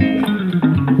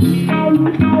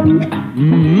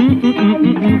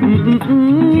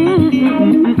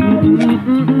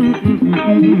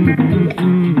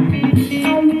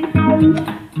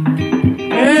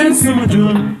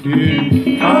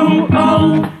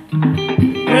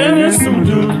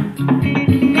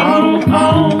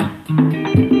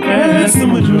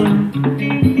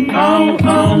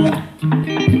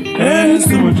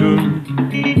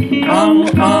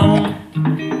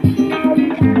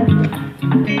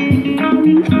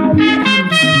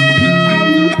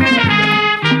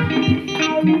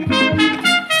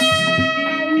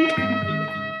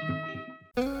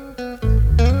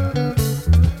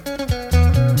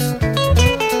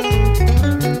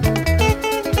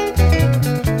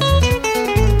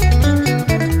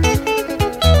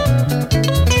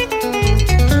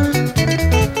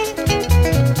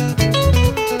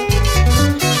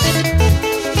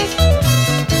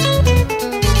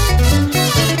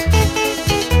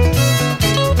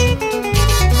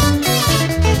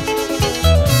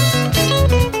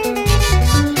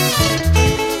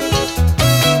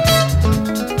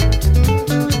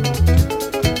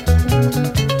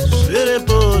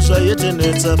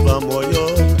zvaitenetsa pamwoyo,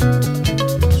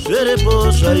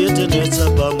 zviripo zvaitenetsa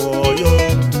pamwoyo.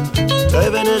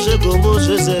 Taive nezvigumbu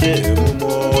zvizere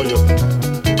mumwoyo,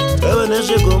 taive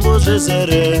nezvigumbu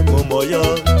zvizere mumwoyo.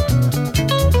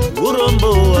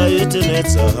 Urombo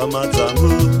hwaitenetsa hama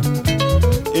dzangu,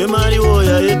 imariwo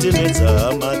yaitinetsa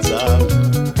hama dzangu.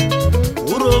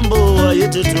 Urombo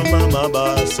hwaitituma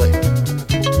mabasa,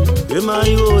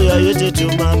 imariwo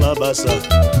yaitetuma mabasa.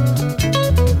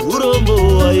 Urombo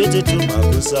hwaitituma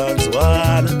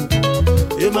kusanzwana,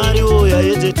 imariwo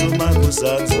yaitetuma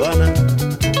kusanzwana.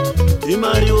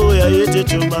 Imariwo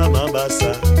yaitetuma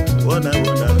mabasa, ona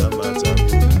ona hama dzangu.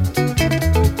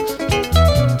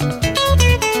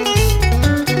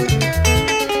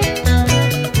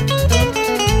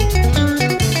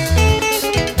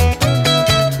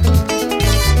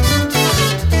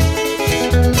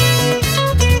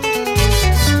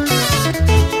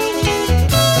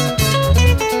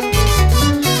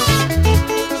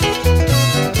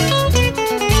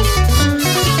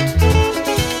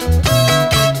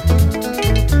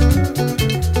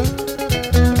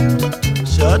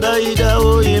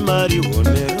 Chataidao imariwo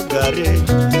nerugare,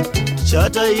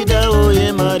 chataidao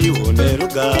imariwo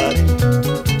nerugare.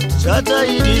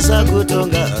 Chataidisa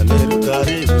kutonga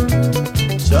nerugare,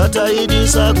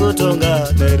 chataidisa kutonga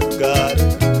nerugare.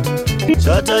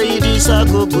 Chataidisa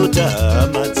kuguta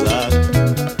hama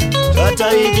dzangu,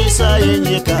 chataidisa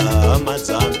yenyika hama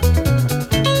dzangu,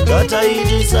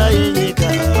 chataidisa yenyika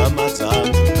hama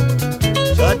dzangu.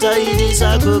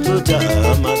 Chataidisa kuguta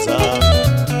hama dzangu,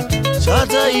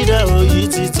 chataidao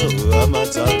idzidzo hama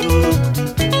dzangu,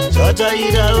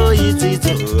 chataidao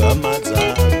idzidzo hama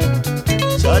dzangu,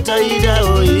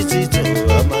 chataidao idzidzo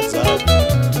hama dzangu.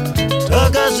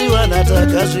 Takazviwana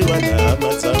takazviwana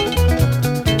hama dzangu,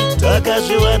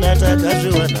 takazviwana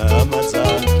takazviwana hama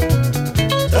dzangu,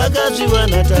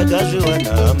 takazviwana takazviwana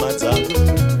hama dzangu,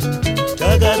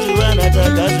 takazviwana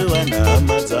takazviwana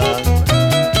hama dzangu.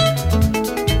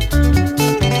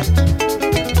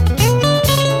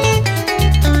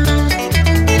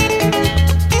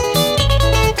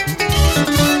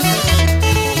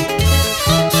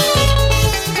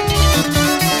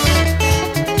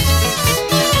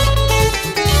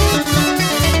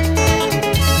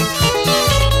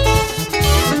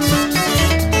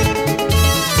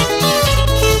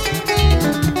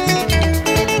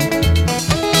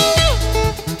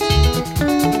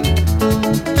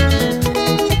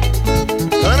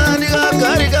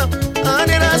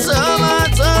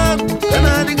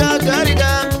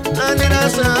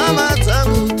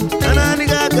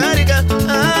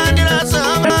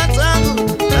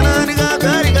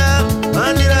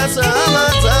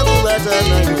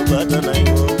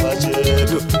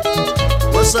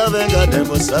 Musavengane,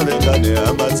 musavengane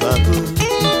hama dzangu,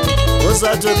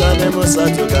 musatukane,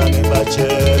 musatukane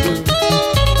pachedu.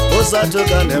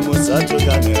 Musatukane,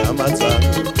 musatukane hama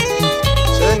dzangu.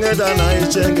 Chengetanai,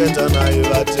 chengetanai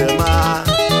vatema,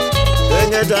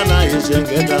 chengetanai,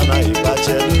 chengetanai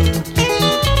pachedu.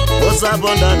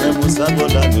 Musabondane,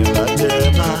 musabondane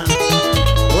vatema,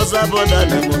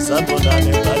 musabondane,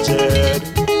 musabondane pachedu.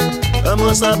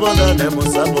 Musabondane,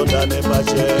 musabondane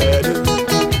pachedu.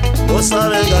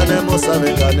 Musavengane,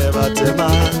 musavengane vatema,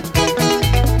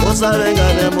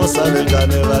 musavengane,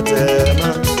 musavengane vatema,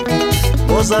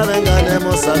 musavengane,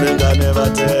 musavengane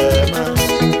vatema.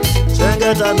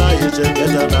 Chengetanai,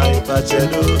 chengetanai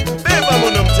pachedu. Bimba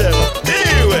muno mtema,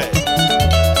 iwe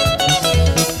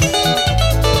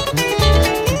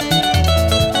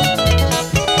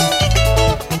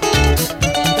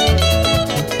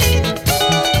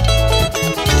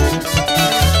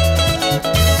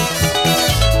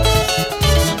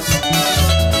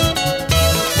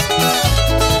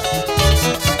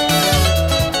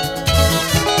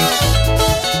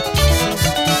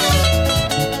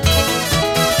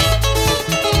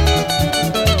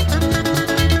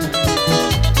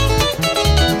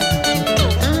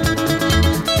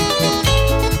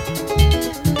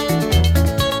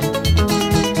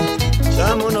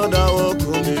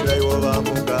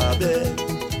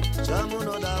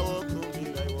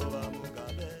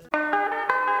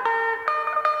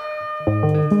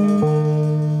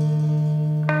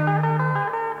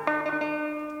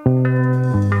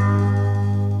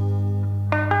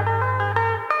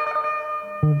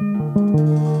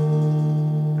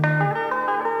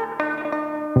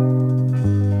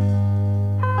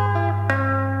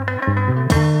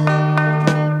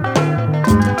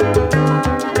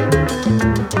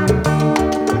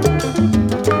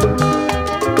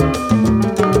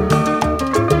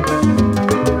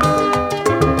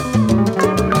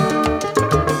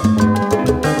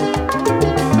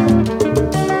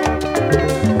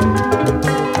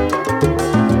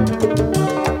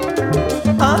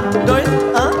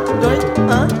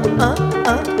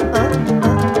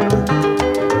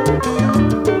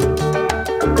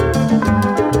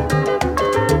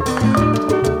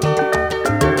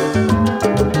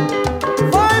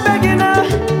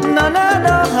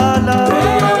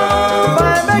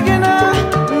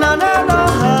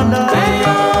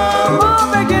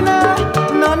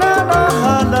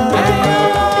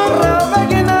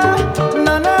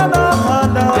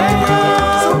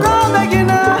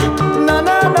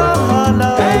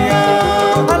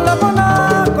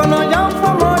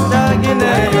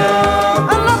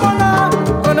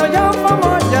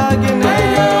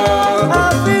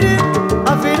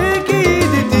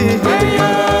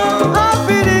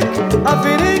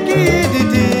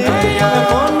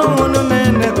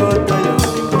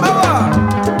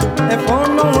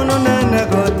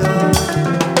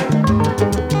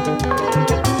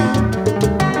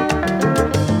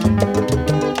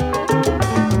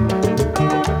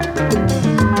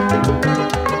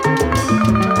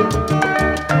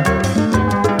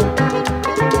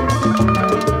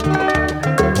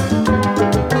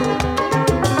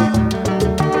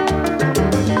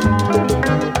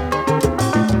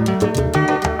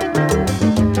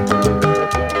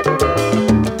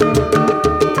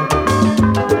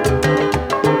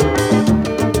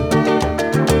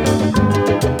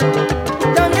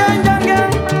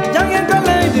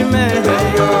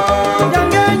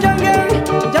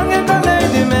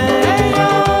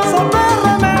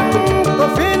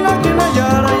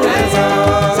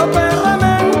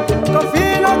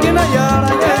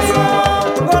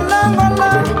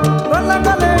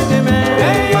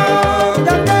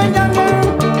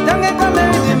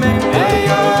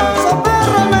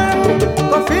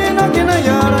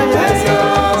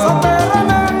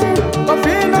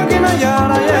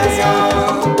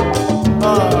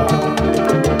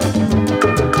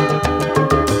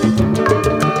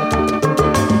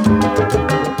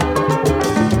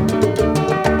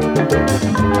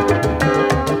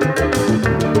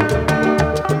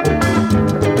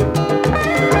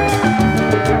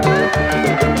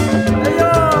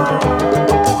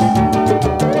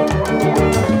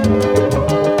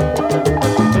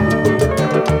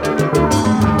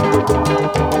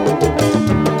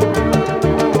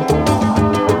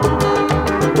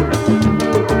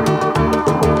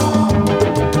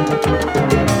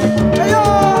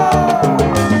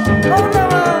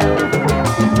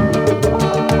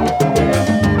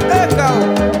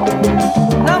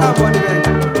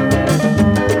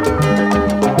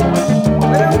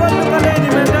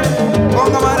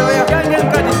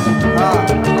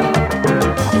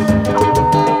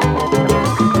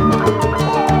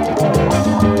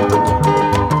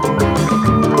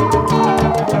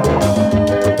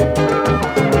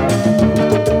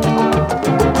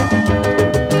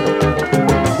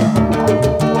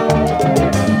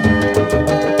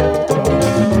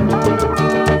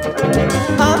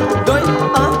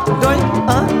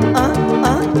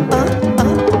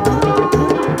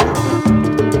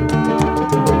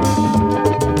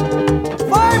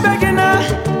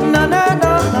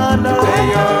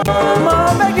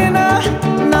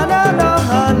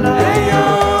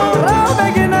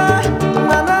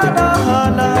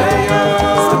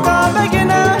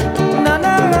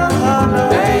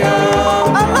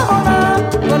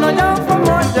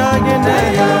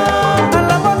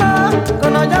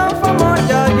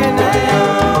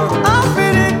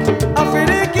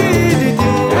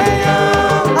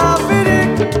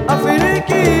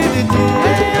Afiriki